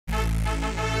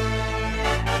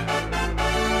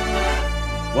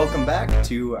Welcome back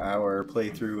to our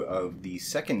playthrough of the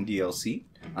second DLC.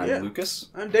 I'm Lucas.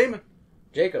 I'm Damon.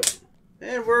 Jacob.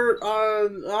 And we're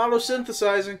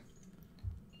auto-synthesizing.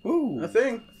 Ooh. A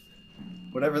thing.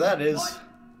 Whatever that is.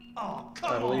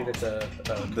 I believe it's a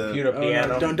computer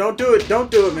piano. No, don't do it.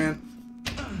 Don't do it, man.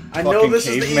 I know this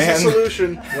is the easy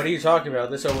solution. What are you talking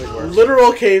about? This always works.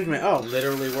 Literal caveman. Oh.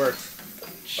 Literally works.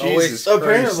 Jesus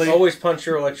apparently. Always punch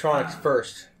your electronics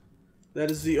first. That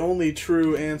is the only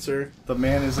true answer. The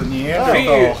man is a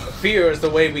Neanderthal. Fear is the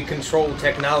way we control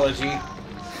technology.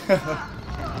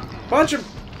 Punch him!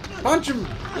 Punch him!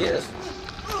 Yes.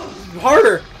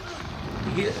 Harder!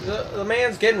 The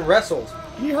man's getting wrestled.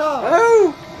 Yeehaw!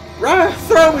 Oh! Right,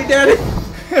 throw me, daddy!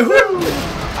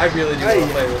 I really do want to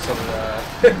play with some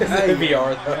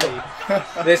VR,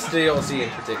 though. This DLC in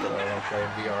particular, I want to play in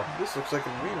VR. This looks like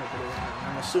an arena, but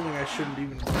I'm assuming I shouldn't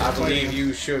even... I believe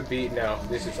you should be... No,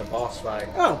 this is a boss fight.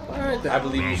 Oh, alright then. I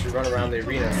believe you should run around the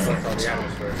arena and punch all the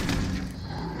animals first.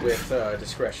 With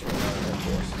discretion, of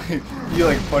course. You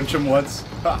like punch him once.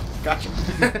 Ha! Gotcha.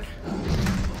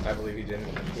 I believe he didn't.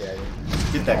 Yeah, he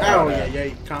didn't. Get that guy. Oh, yeah,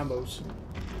 combos.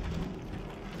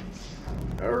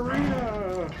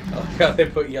 Arena! I like how they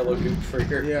put yellow goop for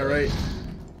your... Yeah, right.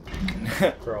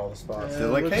 For all the spots. They're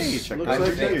like, hey, check looks out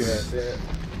like the this. That's it.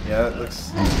 Yeah, it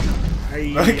looks...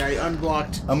 I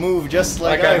unblocked. A move just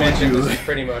like I I would mentioned, do. this is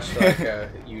pretty much like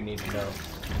you need to know.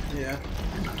 Yeah.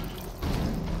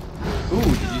 Ooh,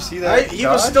 did you see that? He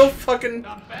was still fucking...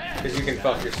 Because you can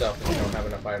fuck yourself if you don't have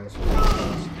enough items for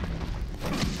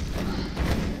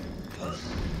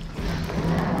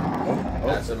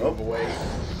That's a move away.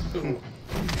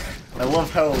 I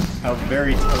love how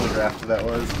very telegraphed that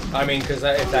was. I mean, because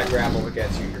if that grapple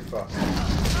gets you, you're fucked.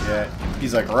 Yeah.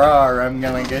 He's like, rawr, I'm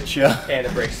gonna get you. And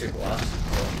it breaks through glass.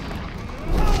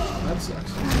 That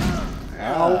sucks.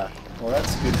 Ow. Well,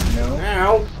 that's good to know.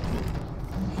 Ow!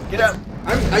 Get up!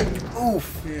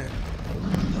 Oof! Yeah.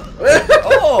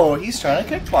 Oh, he's trying to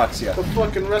kickbox you. The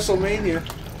fucking WrestleMania.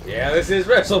 Yeah, this is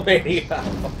WrestleMania.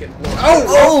 Fucking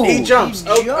Oh! He jumps! He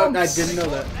Oh, jumps. I didn't know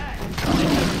that.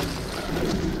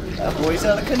 That boy's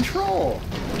out of control.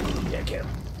 Yeah, get him.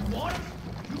 You want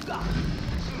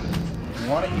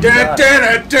it? You Da got da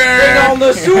it. da Bring da! on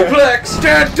the suplex!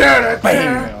 Da da da da!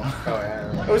 Bam! Oh,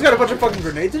 yeah. Oh, he's got a bunch of fucking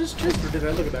grenades in his chest, or did I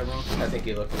look at that wrong? I think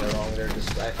you looked at it wrong. They're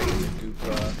just, I think it's a goop.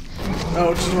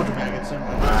 Oh, it's just a bunch of maggots.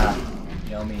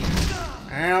 Yummy.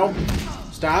 Ow.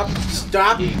 Stop.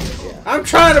 Stop. Yeah. I'm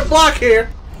trying to block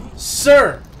here.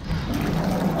 Sir.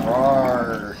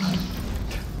 Rawr.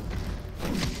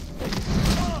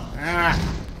 Ah.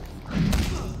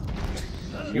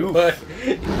 But you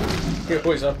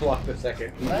always unblock the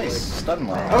second. Nice. Stun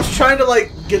I lock. was trying to,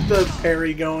 like, get the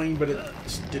parry going, but it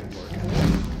just didn't work.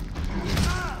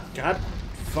 God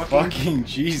Fucking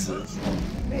Jesus.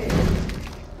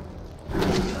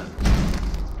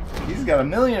 He's got a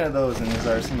million of those in his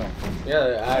arsenal.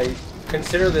 Yeah, I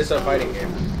consider this a fighting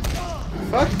game.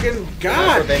 Fucking That's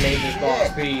God. what they made this boss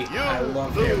be. I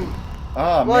love him.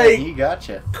 Oh, Like- man, he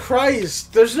gotcha.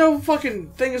 Christ. There's no fucking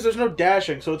thing is there's no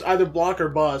dashing, so it's either block or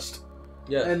bust.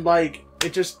 Yeah, And, like,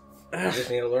 it just... you just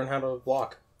need to learn how to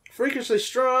block. Freakishly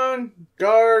strong,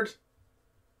 guard,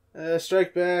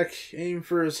 strike back, aim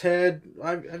for his head.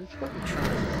 I'm fucking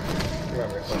trying.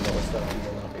 Remember, some of the stuff you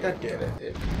will not be able to get it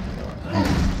if you know.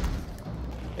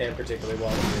 And particularly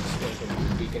while it's in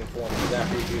weakened form, because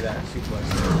after you do that, suplex.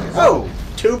 Oh!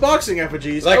 2 boxing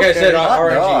effigies. Like I okay. said, hot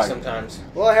RNG dog. sometimes.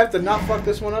 Well, I have to not fuck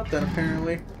this one up then,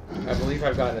 apparently. I believe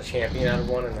I've gotten a champion out of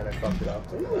one, and then I fucked it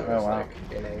up. And I was wow. like,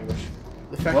 in anguish.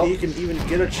 The fact Well- that you can even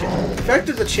get a champion. The fact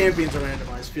that the champions are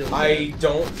randomized feels I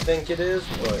don't think it is,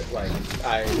 but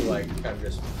I'm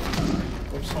just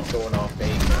going off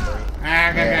vague memory.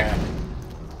 Yeah.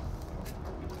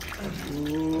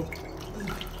 Ooh.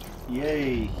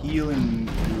 Yay, healing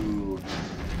you.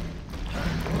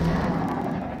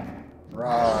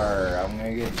 Rawr, I'm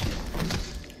gonna get you.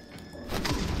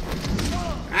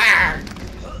 Ah!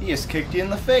 He just kicked you in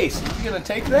the face. You gonna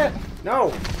take that?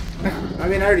 No! I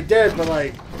mean, I already did, but,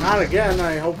 like, not again,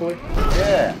 hopefully.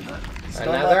 Yeah. Stun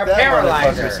Another lock that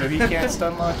paralyzer. motherfucker so he can't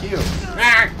stun lock you.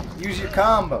 Ah! Use your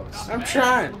combos. I'm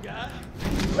trying.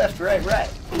 Left, right, right.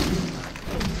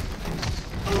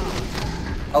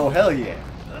 Oh, hell yeah.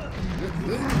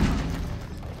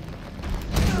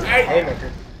 Hey,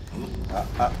 Maker. Uh.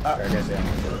 I guess, yeah.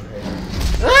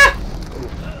 Ah!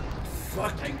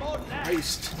 Fucking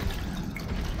Christ.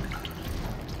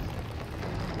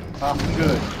 Oh,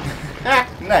 good. Ah!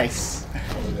 Nice.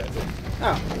 That's it.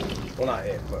 Oh. Well, not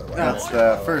it, but like, That's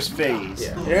the first phase.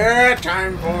 Yeah. Yeah,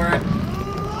 time for it.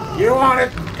 You want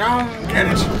it? Come get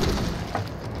it.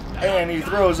 And he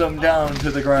throws him down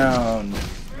to the ground.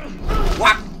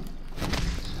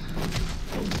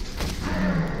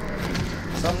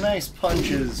 Some nice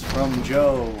punches from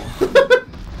Joe.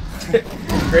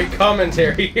 Great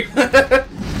commentary.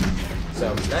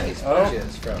 Some nice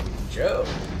punches from Joe.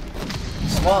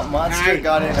 Swamp Monster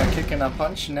got in a kick and a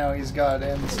punch. Now he's got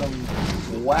in some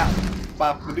whap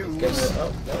bop-a-doos.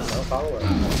 Oh, no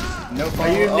follow-up. No follow.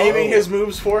 Are you naming his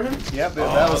moves for him? Yeah, but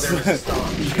that was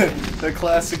the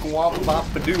classic womp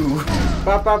bop-a-doo.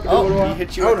 Bop, bop, Oh, he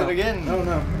hit you with no. it again. Oh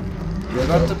no. You're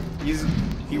about to,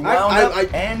 he wound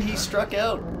up and he struck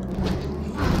out.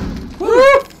 Woo!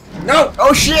 No!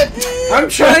 Oh shit! I'm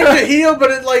trying to heal, but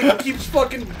it like keeps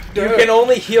fucking. You can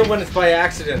only heal when it's by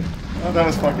accident. Oh, that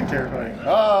was fucking terrifying.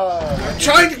 Oh, I'm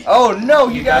trying to. oh no,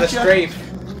 you got a gotcha. strafe.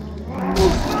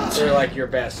 They're like your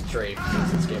best strafe,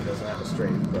 since this game doesn't have a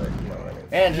strafe, but you know what I mean.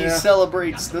 And he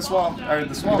celebrates the swamp, or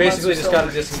the swamp. You basically monster just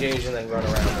gotta celebrates. disengage and then run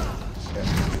around.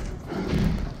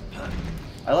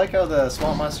 I like how the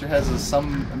swamp monster has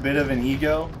some bit of an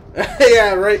ego.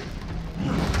 Yeah, right.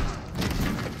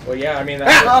 Well, yeah, I mean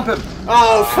that's. Stomp him!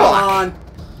 Oh, come on.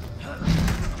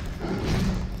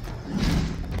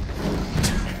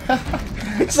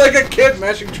 It's like a kid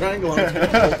mashing triangle on his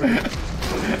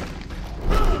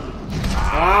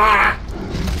Ah!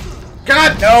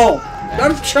 God, No!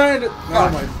 I'm trying to. Oh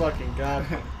my fucking god.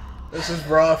 This is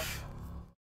rough.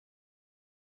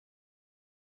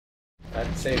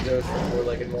 I'd save those for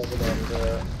four-legged Molten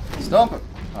and Stomp him!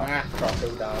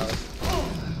 crocodiles.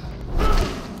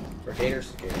 For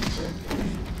gators.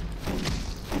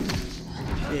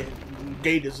 Yeah,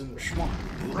 gators in the swamp.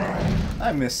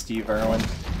 I miss Steve Irwin.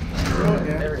 Oh,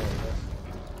 yeah. Everyone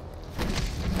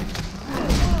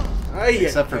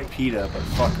Except for PETA, but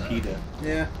fuck PETA.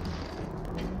 Yeah.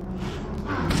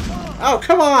 Oh,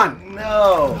 come on!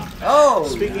 No! Oh!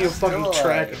 Speaking of still fucking alive.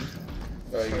 tracking.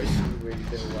 Oh, you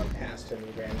didn't run past him,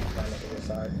 you ran down the other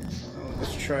side.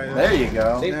 Let's try that. There you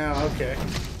go. See? Now, okay.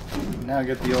 Now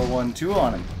get the old 1-2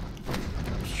 on him.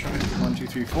 Let's try. 1, 2,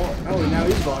 3, 4. Oh, now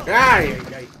he's blocked.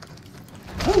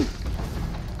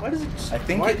 Why does it? I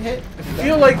think why? it hit. I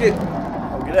feel like it.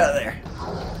 Oh, get out of there.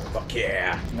 Fuck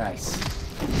yeah. Nice.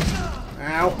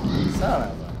 Ow. Son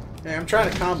of a... Hey, I'm trying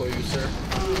to combo you, sir.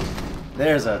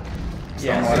 There's a...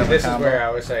 Yeah, somewhat see, of a this is combo. where I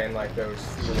was saying, like, those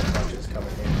little punches coming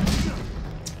in.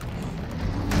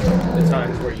 The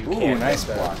times where you Ooh, can't nice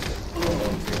get block.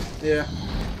 1, 2, Yeah.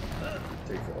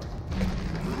 3,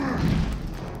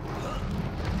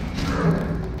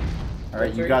 4.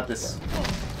 Alright, you got this.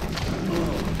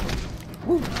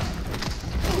 Woo.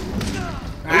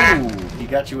 Ah. Ooh, he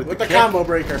got you with With the the kick. combo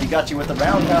breaker. He got you with the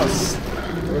roundhouse.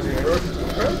 Where's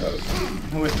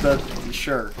the With the...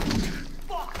 Sure.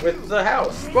 With the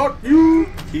house. Fuck you!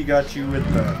 He got you with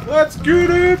the Let's get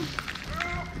him!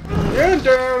 And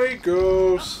down he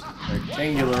goes.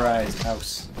 rectangularized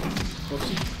house.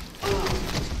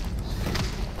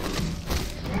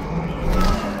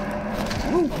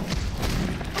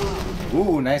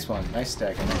 Ooh, nice one. Nice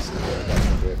stack. Nice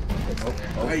stack.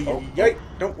 Ay,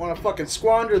 don't want to fucking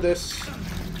squander this.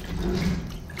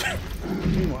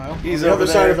 Meanwhile, He's on the over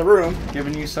other side there. of the room.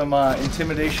 Giving you some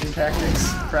intimidation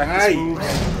tactics, practice Aye. moves.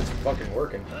 It's fucking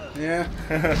working. Yeah.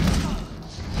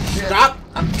 Stop!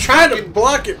 I'm trying to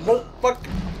block it. Won't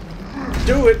fucking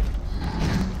do it.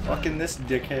 Fucking this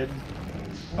dickhead.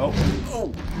 Oh.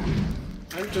 Oh.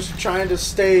 I'm just trying to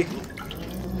stay.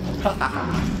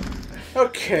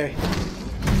 Okay.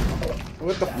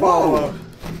 With the follow-up.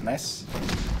 Nice.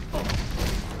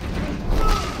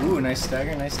 Ooh, nice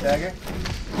stagger, nice stagger.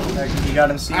 You got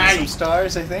him seeing Aye. some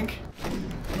stars, I think.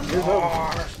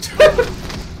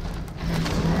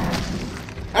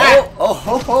 Oh, oh,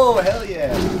 ho, ho, hell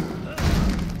yeah.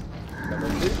 Number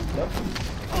 2? Nope.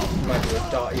 Might do a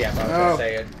dot. Yeah, but I was Oh. gonna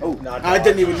say it. Oh, Not I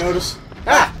didn't even notice.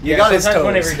 Ah! You got his sometimes toes.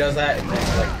 whenever he does that, and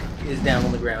then, like, is down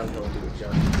on the ground, he'll do a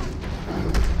jump.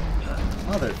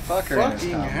 Motherfucker in his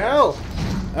Fucking combo. hell!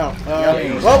 Oh,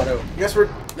 Yeah, well, auto. guess we're.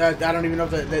 I don't even know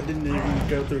if that didn't even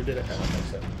go through, did it? I don't think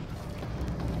so.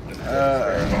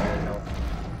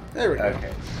 There we go.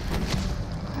 Okay.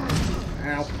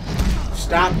 Ow.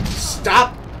 Stop.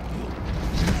 Stop!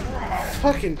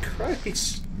 Fucking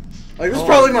Christ. Like, this is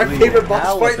probably my Holy favorite boss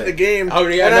hell fight with in the it. game. Oh,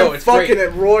 yeah, and no, I'm it's fucking great.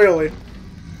 it royally.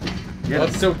 Yeah.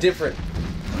 What's so different?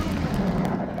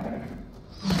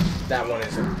 That one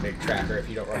is a big tracker if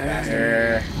you don't run past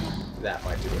it. That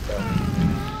might do it though.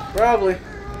 Probably.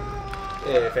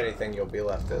 If anything, you'll be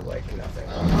left at like nothing.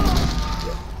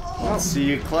 Let's see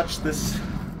you clutch this.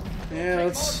 Yeah,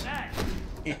 let's.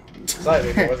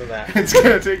 Slightly more than that. It's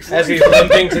gonna take some As he's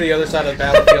limping to the other side of the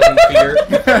battlefield in fear.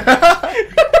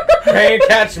 Can't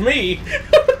catch me!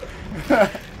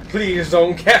 Please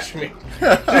don't catch me.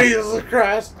 Jesus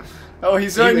Christ. Oh,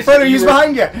 he's right in was- front of you. you He's were-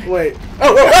 behind you. Wait.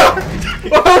 Oh!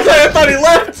 I thought he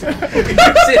left!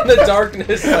 You're in the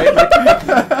darkness, like...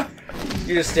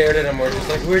 You just stared at him, we're just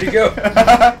like, where'd he go?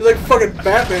 He's like fucking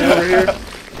Batman over here.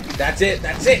 That's it,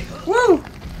 that's it! Woo!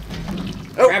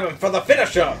 Oh. Grab him for the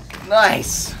finisher!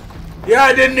 Nice! Yeah,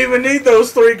 I didn't even need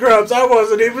those 3 grubs. I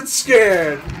wasn't even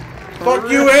scared.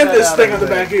 Fuck you and this thing on the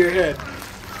back of your head.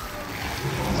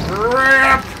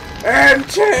 Rip and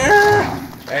tear!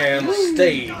 And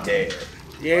stay dead.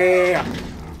 Yeah.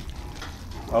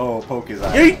 Oh, poke his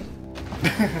eye.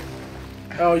 Yeet!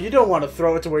 Oh, you don't want to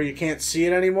throw it to where you can't see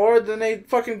it anymore, then they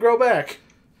fucking grow back.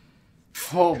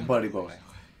 Oh, buddy boy.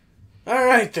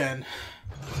 Alright then.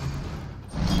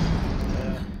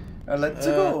 Let's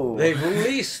go. They've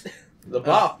released the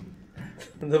bomb.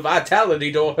 The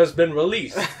vitality door has been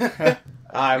released.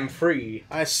 I'm free.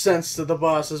 I sense that the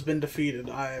boss has been defeated.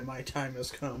 My time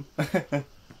has come.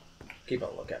 Keep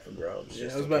on lookout for grubs.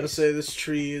 Yeah, I was about to say this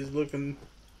tree is looking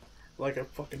like a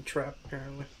fucking trap,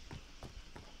 apparently.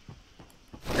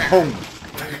 Boom.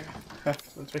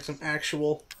 Let's make some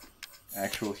actual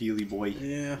Healy boy.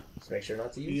 Yeah. Just make sure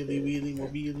not to use Wheelie,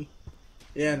 wheelie, wheelie.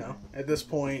 Yeah, no. At this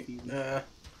point,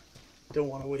 don't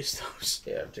want to waste those.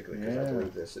 Yeah, particularly because I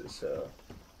believe this is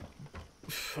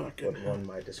Fucking what one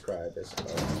might describe as an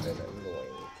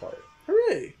annoying part.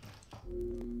 Hooray!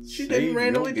 She didn't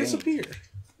randomly disappear.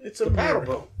 It's a paddle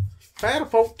boat. Paddle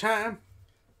boat time.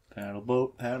 Paddle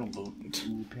boat, paddle boat.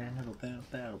 Ooh, paddle, paddle,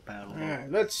 paddle, paddle.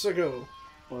 Alright, let's go.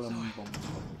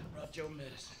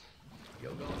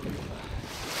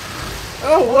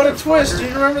 Oh, what a twist! Do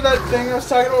you remember that thing I was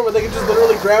talking about where they could just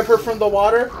literally grab her from the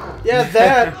water? Yeah,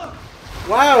 that.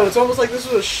 Wow, it's almost like this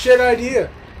was a shit idea.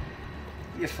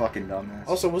 You fucking dumbass.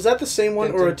 Also, was that the same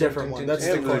one or a different one? That's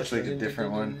the It looks question. like a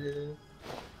different one.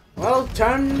 Well,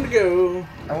 time to go.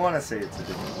 I want to say it's a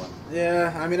different one.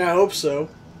 Yeah, I mean, I hope so.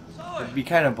 It'd be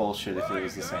kind of bullshit if it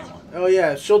was the same one. Oh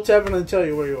yeah, she'll tap in and tell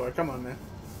you where you are. Come on, man.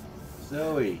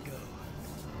 Zoe.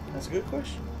 That's a good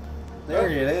question. There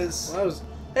it is. Well, that was...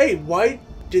 Hey, why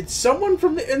did someone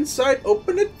from the inside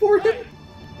open it for him?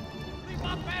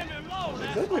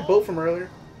 Is that my boat from earlier?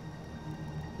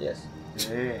 Yes.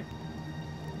 Yeah.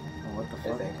 Oh, what the I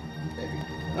fuck? think. Maybe.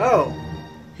 Oh,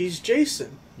 he's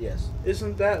Jason. Yes.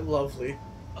 Isn't that lovely?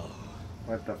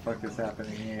 What the fuck is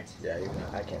happening here? Yeah,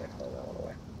 I can't explain that one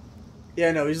away.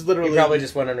 Yeah, no, he's literally... He probably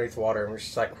just went underneath water and was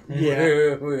just like...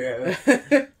 Yeah.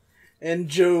 And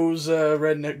Joe's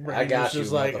redneck brain I got was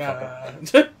just you, like...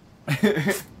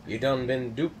 motherfucker. You done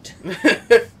been duped.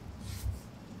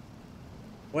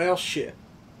 Well, shit.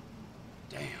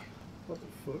 Damn, What the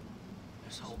fuck?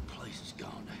 this whole place has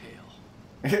gone to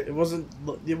hell. It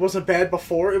wasn't bad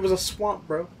before. It was a swamp,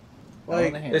 bro.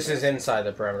 Like, This is inside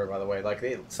the perimeter, by the way. Like,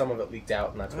 some of it leaked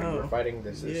out, and that's when we were fighting.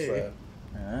 This is...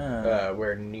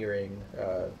 we're nearing...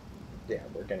 yeah,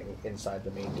 we're getting inside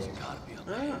the main game. Gotta be a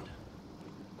land.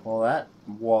 Well, that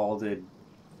wall did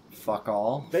fuck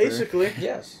all. basically,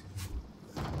 Yes.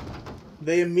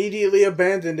 they immediately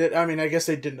abandoned it. I mean, I guess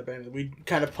they didn't abandon it. We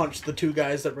kind of punched the 2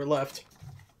 guys that were left.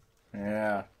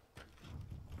 Yeah.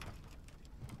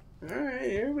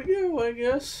 Alright, here we go, I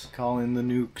guess. Call in the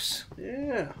nukes.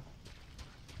 Yeah.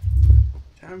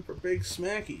 Time for big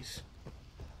smackies.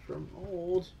 From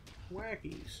old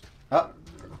wackies. Up.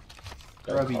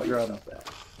 Don't Grubby call grub. yourself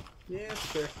that. Yeah, it's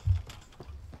fair.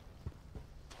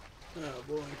 Oh,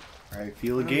 boy. I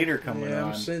feel a gator coming yeah, on.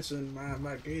 I'm sensing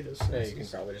my gator Yeah, senses. you can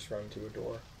probably just run to a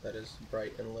door that is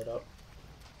bright and lit up.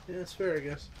 Yeah, it's fair, I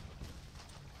guess.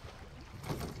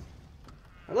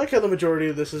 I like how the majority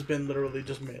of this has been literally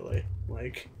just melee.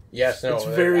 Like, Yes, no, It's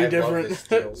very I different. Love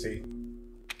this DLC.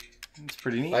 It's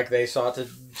pretty neat. Like, they sought to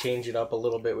change it up a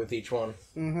little bit with each one.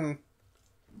 mm-hmm.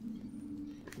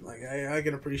 Like, I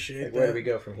can appreciate Like, that. where do we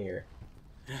go from here?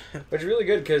 Which is really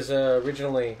good, because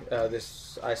originally,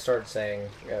 I started saying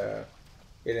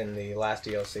it in the last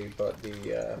DLC, but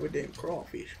the With damn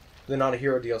crawfish. Not a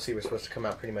Hero DLC was supposed to come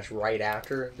out pretty much right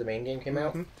after the main game came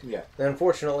out. Yeah. And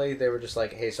unfortunately, they were just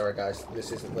like, hey, sorry guys,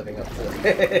 this isn't living up to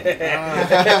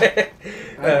it.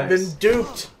 I've been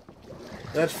duped.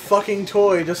 That fucking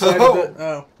toy decided that...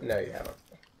 Oh, No, you haven't.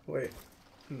 wait.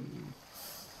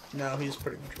 No, he's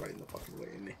pretty much right in the fucking way,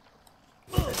 isn't he?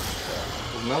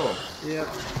 No. Yeah.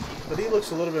 But he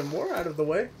looks a little bit more out of the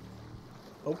way.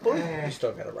 Hopefully. You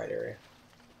still got the right area.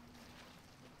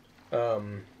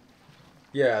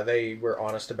 Yeah, they were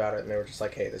honest about it, and they were just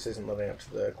like, hey, this isn't living up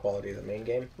to the quality of the main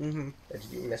game. Mm-hmm. Did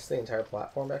you miss the entire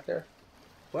platform back there?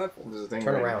 Platform.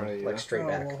 Turn around, like straight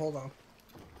back. Well, hold on.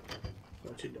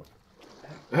 What you doing?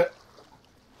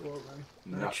 Well,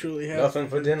 then. I truly have... Nothing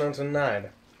for dinner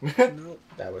tonight. Nope.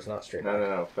 That was not straight No, back.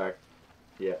 no. Back.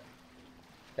 Yeah.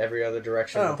 Every other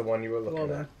direction but the one you were looking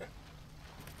Well, at. then.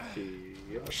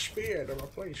 A spear to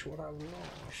replace what I've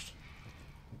lost.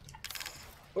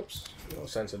 Whoops. No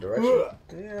sense of direction.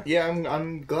 Yeah. Yeah,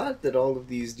 I'm glad that all of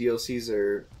these DLCs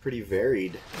are pretty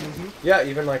varied. Yeah,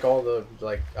 even like all the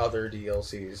like other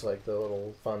DLCs, like the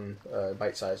little fun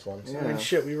bite-sized ones. I mean,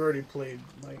 shit, we've already played,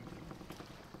 like...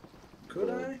 Could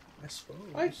I? I suppose.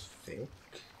 I think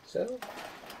so.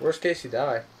 Worst case, you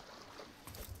die.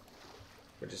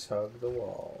 Or just hug the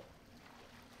wall.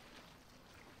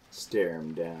 Stare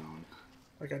him down.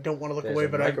 Like, I don't want to look There's away, a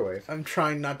but microwave. I'm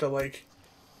trying not to, like...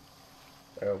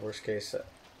 Worst case,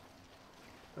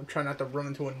 I'm trying not to run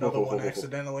into another one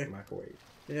accidentally. microwave.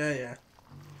 Yeah.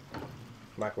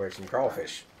 Microwave some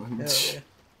crawfish. Hell yeah.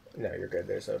 No, you're good.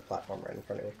 There's a platform right in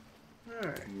front of you.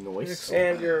 Alright. Nice.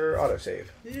 And your autosave.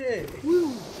 Yay.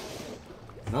 Woo!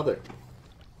 Another.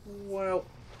 Well...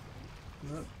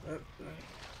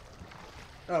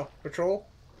 Oh, patrol?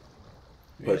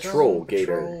 Patrol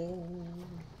Gator. Patrol.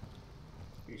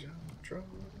 He's on patrol.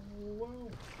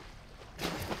 Whoa.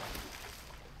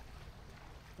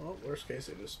 Well, worst case,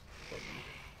 it just fucking...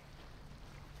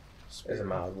 As a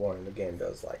mild warning, the game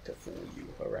does like to fool you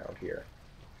around here.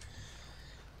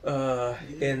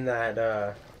 In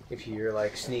that, if you're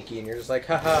like sneaky and you're just like,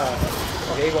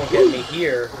 haha, they won't get me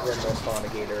here, then they'll spawn a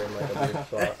gator in like a weird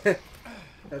spot.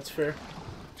 That's fair.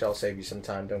 Which I'll save you some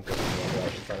time. Don't go to the one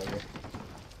right in front of you.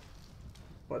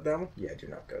 What, that one? Yeah, do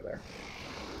not go there.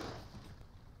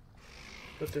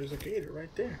 But there's a gator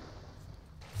right there.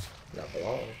 Not for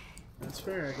long. That's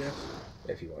fair, I guess.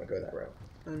 If you want to go that route.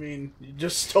 I mean, you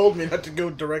just told me not to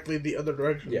go directly the other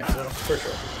direction. Yeah, So. for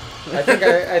sure.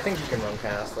 I think you can run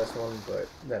past this one, but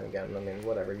then again, I mean,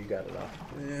 whatever, you got enough.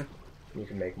 Yeah. You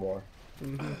can make more.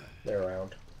 Mm-hmm. They're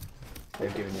around.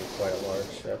 They've given you quite a large,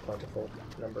 plentiful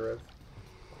number of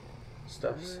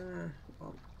stuffs.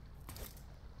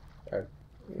 I'd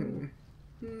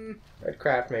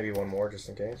craft maybe one more just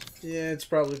in case. Yeah, it's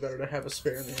probably better to have a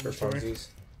spare in the For inventory. funsies.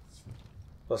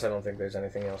 Plus, I don't think there's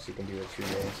anything else you can do with 2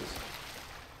 dances.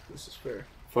 This is fair.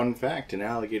 Fun fact, an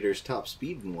alligator's top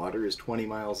speed in water is 20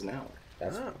 miles an hour.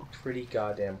 That's Oh. pretty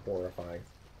goddamn horrifying.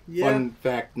 Yeah. Fun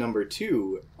fact number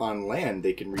 2, on land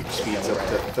they can reach speeds up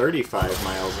to 35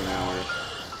 miles an hour.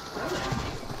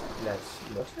 That's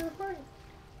what's terrifying?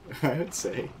 I would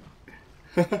say.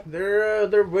 They're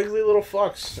wiggly little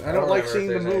fucks. I don't like seeing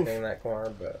them move. Anything in that corner,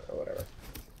 but whatever.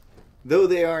 Though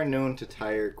they are known to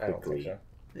tire I don't think quickly. so.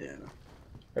 Yeah. No.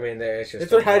 I mean, it's just If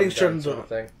they're a hiding one-done straight sort of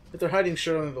thing. If they're hiding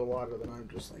straight under the water, then I'm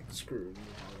just like screwed.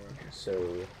 So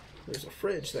There's a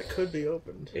fridge that could be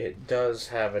opened. it does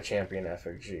have a champion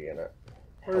effigy in it.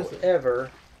 Where is it?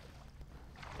 However,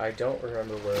 I don't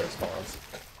remember where it spawns.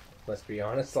 Let's be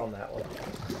honest on that one.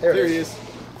 There There it he is. is.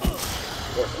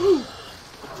 Woo!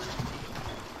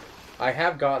 I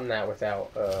have gotten that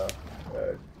without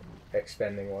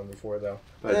expending one before, though.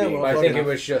 By Yeah, being- well, I think fucking- it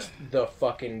was just the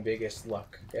fucking biggest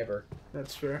luck ever.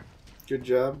 That's fair. Good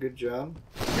job, good job.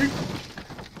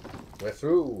 We're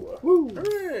through. Woo!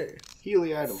 Hooray!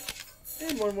 Healy item.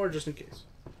 And one more just in case.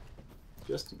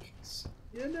 Just in case.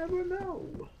 You never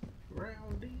know.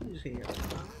 Round these here.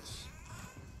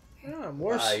 Ah,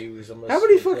 more. I use them as How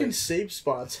many quickly. fucking save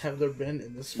spots have there been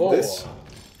in this? 4. This-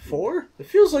 4? It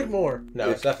feels like more. No,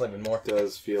 it's definitely been more.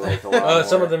 Does feel like a lot more.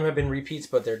 Some of them have been repeats,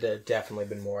 but there definitely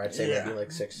been more. I'd say Yeah. maybe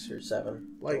like 6 or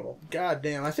 7 Like, total.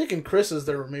 goddamn. I think in Chris's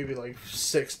there were maybe like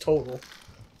 6 total.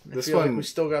 This I feel one like we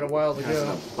still got a while to has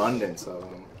go. an abundance of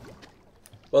them.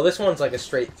 Well, this one's like a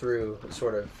straight through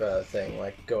sort of thing,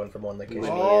 like going from one location.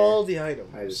 to All the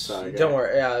items. I just saw a guy. Don't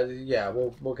worry. Yeah,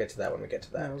 we'll get to that when we get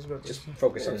to that. Yeah, I was about to Just say.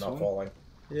 focus on This not one? falling.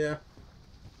 Yeah.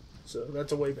 So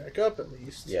that's a way back up at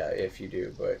least. Yeah, if you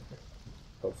do, but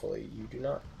hopefully you do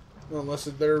not. Unless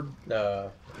they're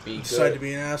Be decide to good.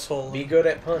 be an asshole. Be good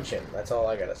at punching. That's all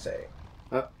I gotta say.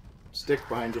 Stick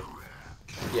behind you.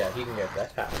 Yeah, he can get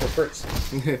that afterwards.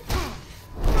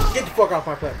 Get the fuck off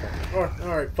my platform.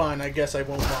 Alright, fine. I guess I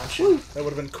won't launch. That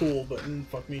would have been cool, but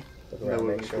fuck me. Look around,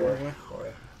 would make be sure. cool.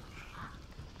 Yeah.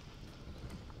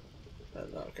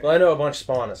 Okay. Well, I know a bunch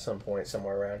spawn at some point,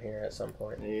 somewhere around here. At some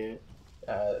point. Yeah.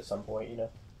 At some point, you know.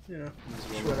 Yeah.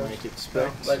 That's what I might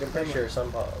expect. Like I'm pretty sure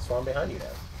some spawn behind you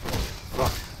now.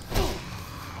 Fuck.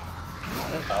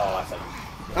 Oh, I thought.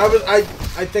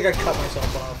 I think I cut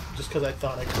myself off just because I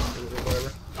thought I couldn't do it or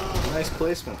whatever. Nice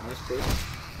placement. Nice placement.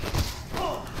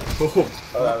 Oh.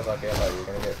 Oh, that was lucky. I thought you were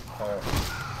gonna get.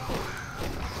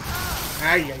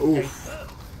 Oof.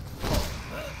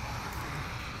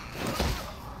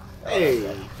 Hey,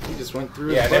 he just went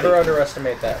through. Yeah, his never buddy.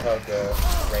 underestimate that hug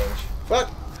range. Fuck.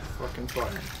 Fucking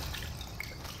fuck.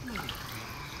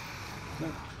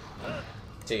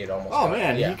 See, it almost. Oh got-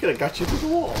 man, yeah. he could have got you through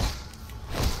the wall.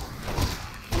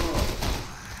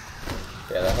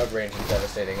 Hug range is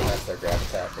devastating, and that's their grab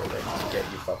attack, where they just get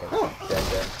you fucking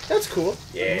dead. That's cool.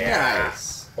 Yeah.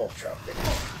 Nice. Ultra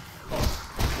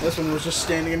finish. This one was just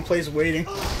standing in place waiting.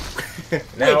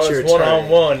 Now It's your it's one on turn.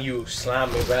 one, you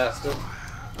slimy bastard.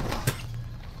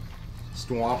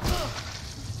 Swamp.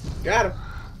 Got him.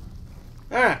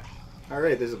 Alright.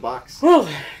 Alright, there's a box. Well,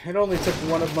 it only took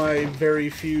one of my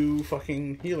very few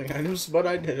fucking healing items, but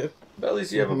I did it. But at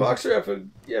least you have a boxer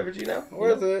effigy now.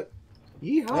 Worth it.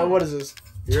 Yeehaw. Now, what is this?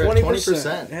 You're at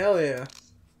 20%. Hell yeah.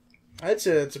 I'd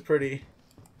say it's a pretty...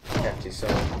 Hefty song.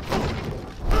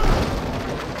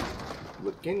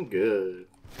 Looking good.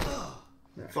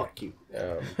 Fuck you.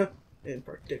 in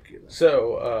particular.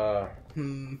 So,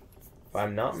 Hmm. if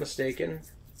I'm not mistaken,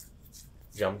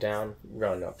 jump down,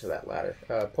 run up to that ladder.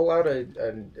 Pull out a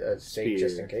stake Spear.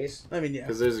 just in case. I mean, yeah.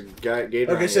 Because there's a gator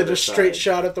on Okay, the so other just straight side.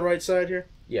 shot at the right side here?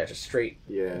 Yeah, just straight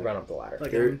run up the ladder.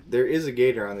 Like There is a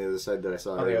gator on the other side that I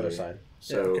saw on the earlier. other side.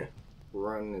 So, Yeah, okay.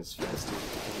 run as fast as you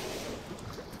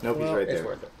can. Nope, Well, he's right It's there.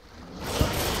 worth it.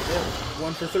 Yeah.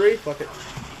 1 for 3? Fuck it.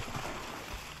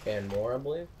 And more, I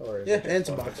believe? Or is Yeah, it just and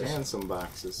some one? boxes. And some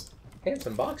boxes. And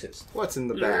some boxes. What's in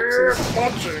the Yeah, boxes?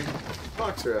 punching!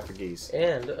 Boxer effigies.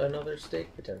 And another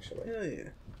stake, potentially. Hell yeah.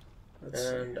 Let's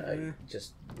And see. I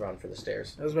just run for the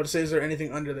stairs. I was about to say, is there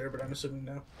anything under there, but I'm assuming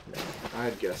no.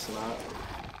 I'd guess not.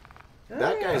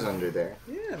 That guy's under there.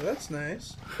 Yeah, that's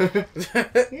nice.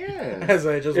 Yeah. As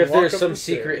I just If walk there's up some the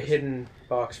secret stairs. hidden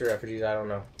boxer effigies, I don't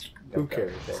know. Who Don't go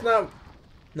cares? there. It's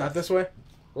not this way.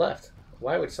 Left.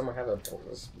 Why would someone have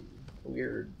this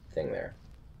weird thing there?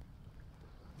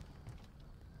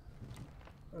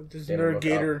 There's Damon, another look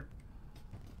gator.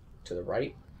 To the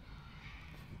right?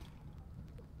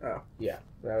 Oh. Yeah.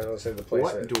 That was the place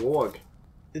What that dog?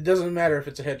 It doesn't matter if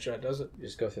it's a headshot, does it? you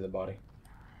just go through the body.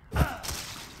 There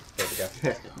we go.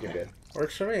 You're good.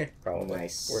 Works for me. Probably.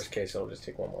 Nice. Worst case, it'll just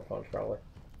take one more punch, probably.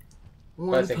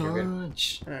 One think you're good.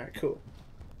 punch. Alright, cool.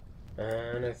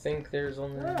 And I think there's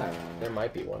only... There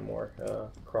might be one more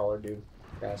crawler dude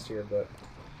past here, but...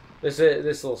 This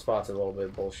little spot's a little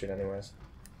bit bullshit anyways.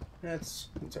 That's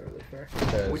entirely fair.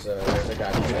 Because there's a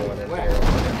guy chilling in Where? here.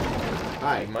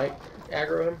 Hi. You might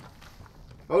aggro him.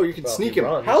 Oh, you can Well, if sneak he him.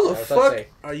 runs, How the I was about to fuck say,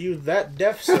 are you that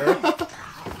deaf, sir?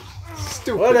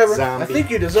 Stupid Whatever. zombie. I think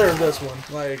you deserve this one.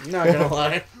 Like, not gonna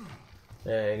lie.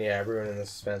 And yeah, ruining the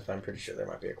suspense, but I'm pretty sure there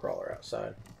might be a crawler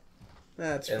outside.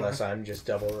 That's Unless fine. I'm just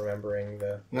double remembering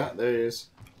the... No, there he is.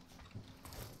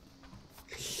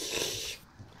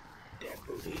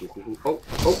 Oh,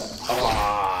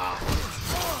 oh.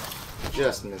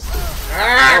 Just missed it.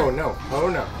 Oh no, oh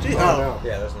no, Gee, oh oh. no.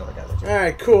 Yeah, there's another guy there too.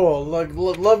 Alright, cool.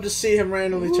 Love to see him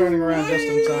randomly turning around just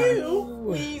in time.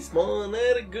 We spawn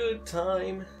at a good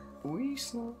time. We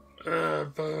snow.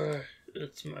 But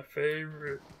it's my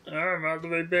favorite. I'm all the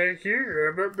way back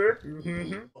here. I'm up there.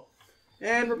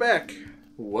 And we're back.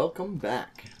 Welcome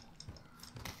back.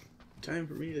 Time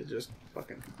for me to just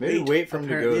fucking Maybe wait for him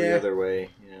to go the Yeah. other way.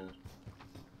 Yeah.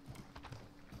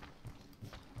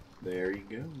 There he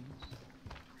goes.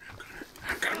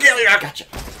 Gotcha.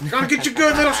 Gonna get you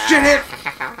good, little shithead.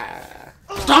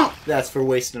 Stop. That's for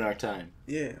wasting our time.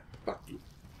 Yeah. Fuck you.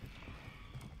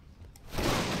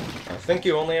 I think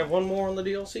you only have one more on the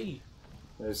DLC.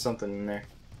 There's something in there.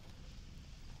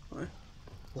 What?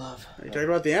 Love. Are you talking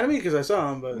about the enemy? Because I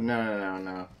saw him, but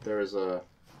No. There was a.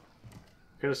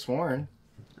 Could have sworn.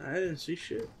 I didn't see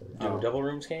shit. Do Oh. a double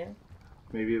room scan?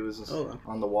 Maybe it was Hold on.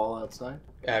 on the wall outside.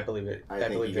 I believe it. I I,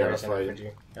 think believe you there gotta is an fight.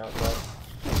 effigy outside.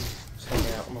 Just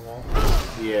hanging out on the wall.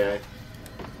 Yeah.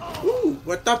 Ooh,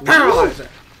 what the paralyzer?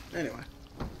 Anyway.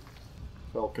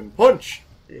 Falcon punch.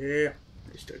 Yeah.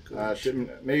 He's still cool.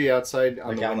 Maybe outside on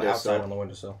Like the out, window outside sill. on the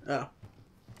windowsill. Oh.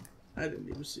 I didn't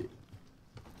even see it.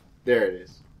 There it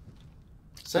is.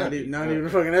 Not even a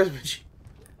fucking SPG.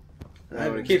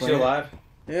 That would Keeps explain you it. alive.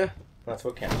 Yeah. That's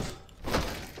what counts.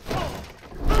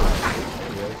 You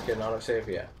always get an autosave?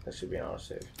 Yeah, that should be an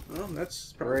autosave. Well,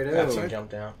 that's Right probably out. After you outside. jump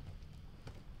down.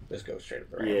 Just go straight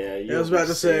up around. Yeah, I was about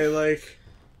to say, like,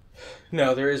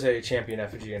 No, there is a champion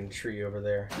effigy in the tree over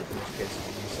there. In which case you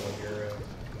can use some of your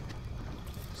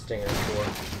stingers for.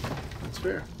 that's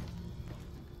fair.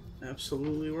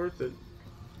 Absolutely worth it.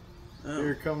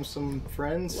 Here comes some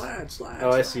friends. Lads.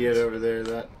 Oh, I see it over there.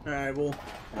 That Alright, well.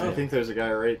 I think there's a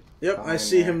guy right. Yep, I behind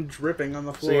see there. him dripping on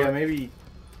the So floor. yeah, maybe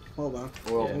Hold on.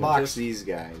 we'll Yeah, box just- these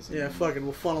guys. Yeah, fuck it.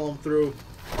 We'll funnel them through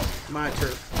my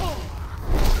turf.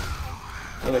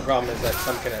 The only problem is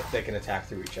that they can attack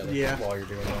through each other Yeah. while you're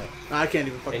doing that. I can't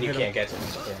even fucking And you hit can't him. get to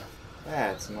them. Yeah.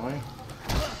 That's annoying.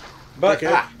 But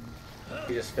Okay.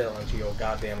 you just fell into your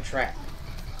goddamn trap.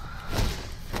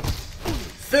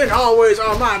 Thin always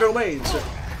on my domain, sir.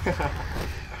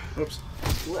 Oops.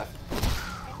 Left.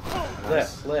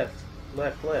 Left, left,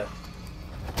 left, left,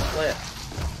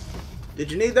 left.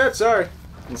 Did you need that? Sorry.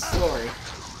 I'm sorry.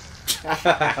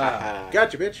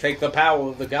 Gotcha, bitch. Take the power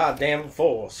of the goddamn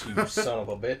force, you son of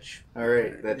a bitch.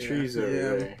 Alright, that tree's over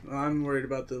there. I'm worried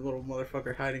about the little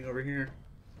motherfucker hiding over here.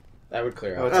 I would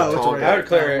clear Oh, out. it's a tall right. guy. I would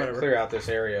clear Oh, clear out this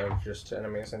area of just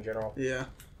enemies in general. Yeah.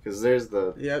 Because there's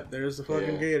the... Yep, there's the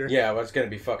fucking gator. Yeah, but it's gonna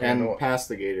be fucking And annoying. past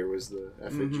the gator was the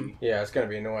effigy. Yeah, it's gonna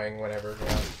be annoying whenever,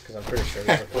 because I'm pretty sure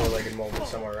there's a four-legged molded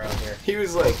somewhere around here. He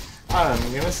was like, I'm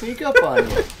gonna sneak up on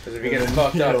you. Because if he gets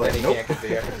fucked You're up, like, then he nope. can't get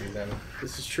the effigy then.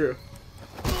 This is true.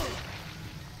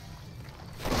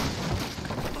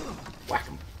 Whack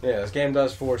him. Yeah, this game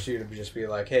does force you to just be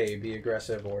like, hey, be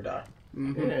aggressive or die.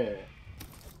 Yeah.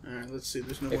 Alright, let's see.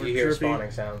 There's no If more you hear chirpy.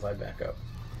 spawning sounds, I back up.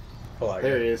 Pull out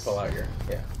There your, it is. Pull out your,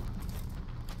 yeah.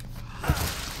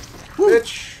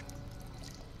 Bitch!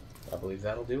 I believe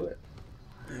that'll do it.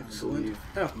 Excellent. believe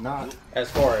Oh, Not. As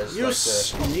far as you like the,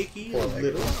 sneaky four-legged.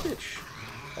 little bitch.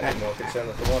 I'd be more concerned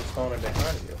with the one spawning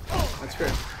behind you. That's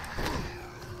fair.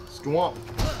 Swamp.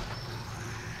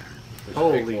 Who's a big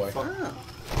Holy boy. fuck.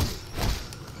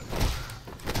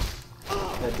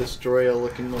 Ah. That destroyer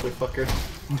looking motherfucker.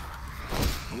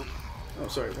 Oh,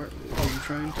 sorry. Where are you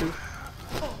trying to?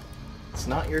 It's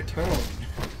not your turn.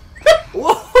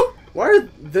 Whoa! Why are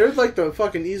they're like the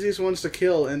fucking easiest ones to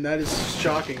kill, and that is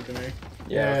shocking to me.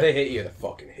 Yeah, if they hit you, they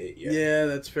fucking hit you. Yeah,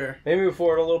 that's fair. Maybe move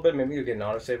forward a little bit. Maybe you get an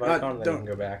autosave icon, then you don't- can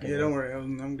go back. And Yeah, don't worry.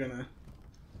 I'm gonna.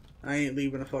 I ain't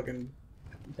leaving a fucking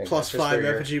I think plus that's just 5 where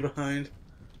your- effigy behind.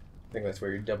 I think that's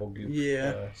where your double goop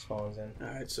Yeah. spawns in.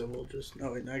 Alright, so we'll just.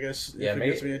 Oh, wait, I guess Yeah, if it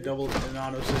maybe- gives me a double an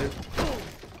autosave.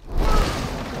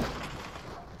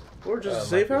 Or just a might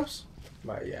safe be. house?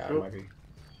 It Oh. might be.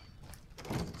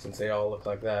 Since they all look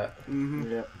like that.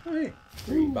 Mm-hmm. Yep. Oh, hey.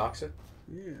 Free box it.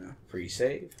 Yeah. Free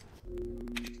save.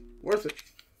 Worth it.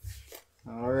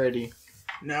 Alrighty.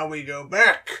 Now we go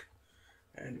back.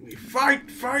 And we fight.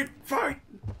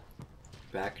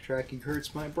 Backtracking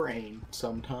hurts my brain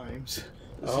sometimes.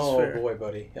 This is Oh fair. boy,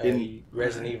 buddy. In-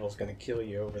 Resident Evil's gonna kill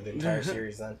you over the entire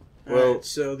series then. Well, Alright,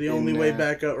 so the only in, way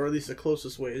back up, or at least the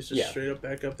closest way, is just Yeah. straight up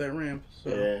back up that ramp. So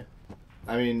Yeah.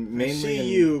 I mean, I mainly see in,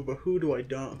 you, but who do I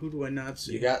not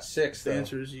see? You got 6 The though.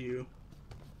 answer is you.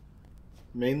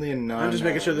 mainly in non. I'm just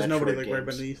making sure there's nobody Metroid like right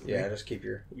games. beneath me. Yeah, just keep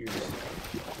your. You just,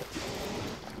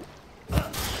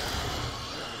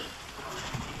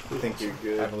 I think you're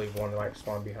good. I believe one might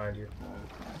spawn behind you.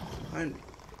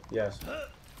 Yes.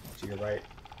 To your right.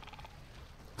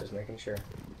 Just making sure.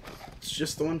 It's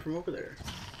just the one from over there.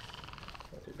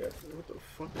 Okay, good. What the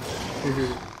fuck is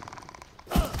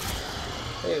that?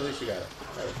 Hey, at least you got it.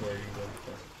 That was where you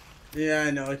were. Yeah,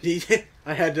 I know.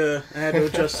 I had to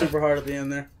adjust super hard at the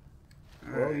end there.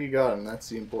 Well, Alright. you got him. That's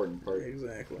the important part.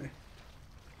 Exactly.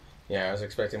 Yeah, I was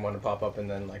expecting one to pop up and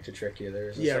then like to trick you.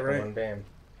 There's a Yeah, second right. one, bam.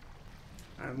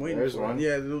 I'm waiting There's for one. it.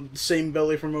 Yeah, the same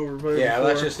belly from over there. Yeah, before.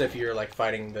 that's just if you're like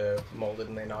fighting the molded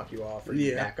and they knock you off or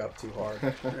you Yeah. back up too hard.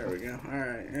 There we go.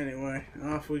 Alright, anyway,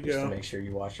 off we Just to go. make sure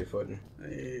you watch your footing.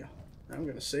 Yeah. I'm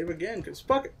gonna save again, because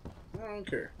fuck it. I don't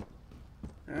care.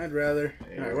 I'd rather.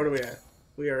 Alright, what are we at?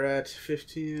 We are at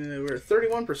 15. We're at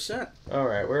 31%.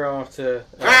 Alright, we're off to.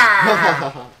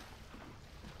 Ah!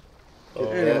 Get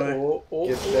Anyway.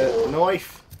 Get that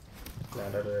knife. No,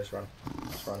 there's run.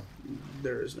 Let's run.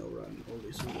 There is no run,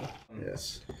 only sumo.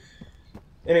 Yes.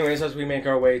 Anyways, as we make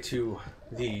our way to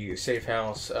the safe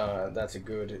house, that's a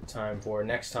good time for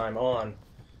next time on.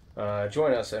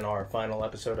 Join us in our final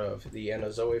episode of The End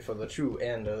of Zoe for the true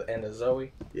end of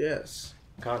Zoe Yes.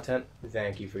 content.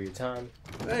 Thank you for your time.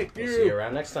 Thank you. We'll see you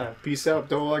around next time. Peace out,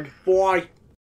 dog. Boy.